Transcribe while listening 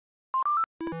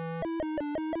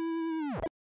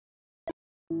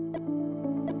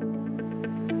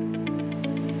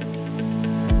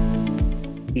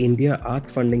The India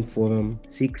Arts Funding Forum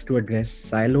seeks to address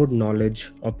siloed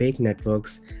knowledge, opaque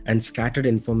networks, and scattered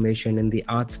information in the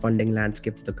arts funding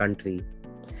landscape of the country.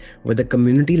 With a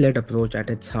community-led approach at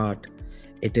its heart,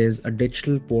 it is a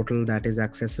digital portal that is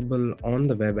accessible on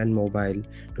the web and mobile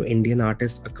to Indian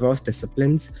artists across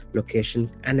disciplines,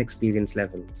 locations, and experience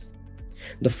levels.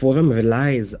 The forum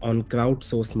relies on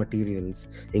crowdsourced materials,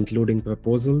 including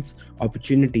proposals,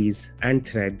 opportunities, and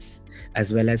threads,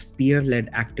 as well as peer-led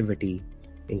activity,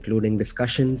 including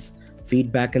discussions,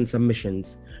 feedback, and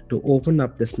submissions, to open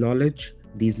up this knowledge,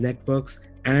 these networks,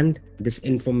 and this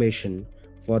information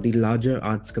for the larger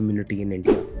arts community in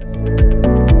India.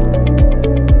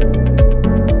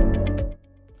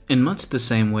 In much the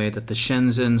same way that the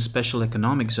Shenzhen Special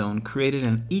Economic Zone created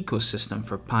an ecosystem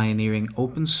for pioneering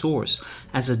open source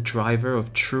as a driver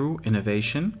of true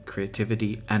innovation,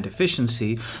 creativity, and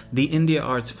efficiency, the India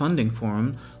Arts Funding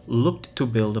Forum looked to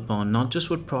build upon not just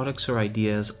what products or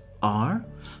ideas are,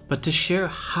 but to share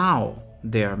how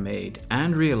they are made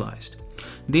and realized.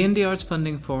 The India Arts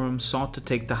Funding Forum sought to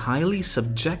take the highly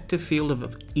subjective field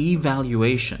of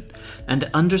evaluation and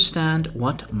understand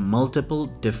what multiple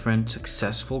different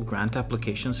successful grant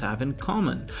applications have in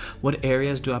common, what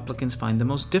areas do applicants find the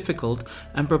most difficult,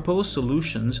 and propose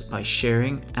solutions by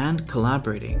sharing and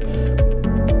collaborating.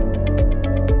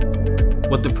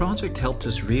 What the project helped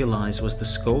us realize was the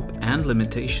scope and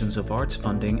limitations of arts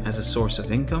funding as a source of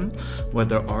income,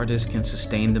 whether artists can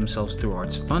sustain themselves through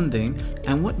arts funding,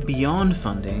 and what beyond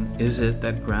funding is it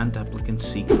that grant applicants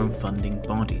seek from funding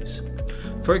bodies.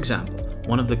 For example,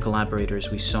 one of the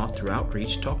collaborators we sought through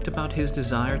outreach talked about his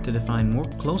desire to define more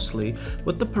closely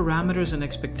what the parameters and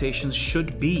expectations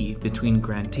should be between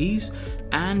grantees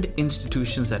and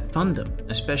institutions that fund them,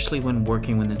 especially when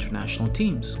working with international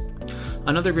teams.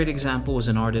 Another great example was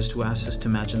an artist who asked us to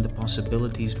imagine the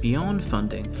possibilities beyond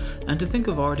funding and to think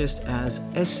of artists as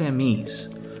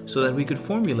SMEs so that we could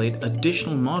formulate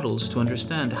additional models to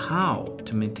understand how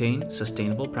to maintain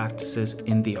sustainable practices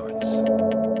in the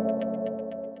arts.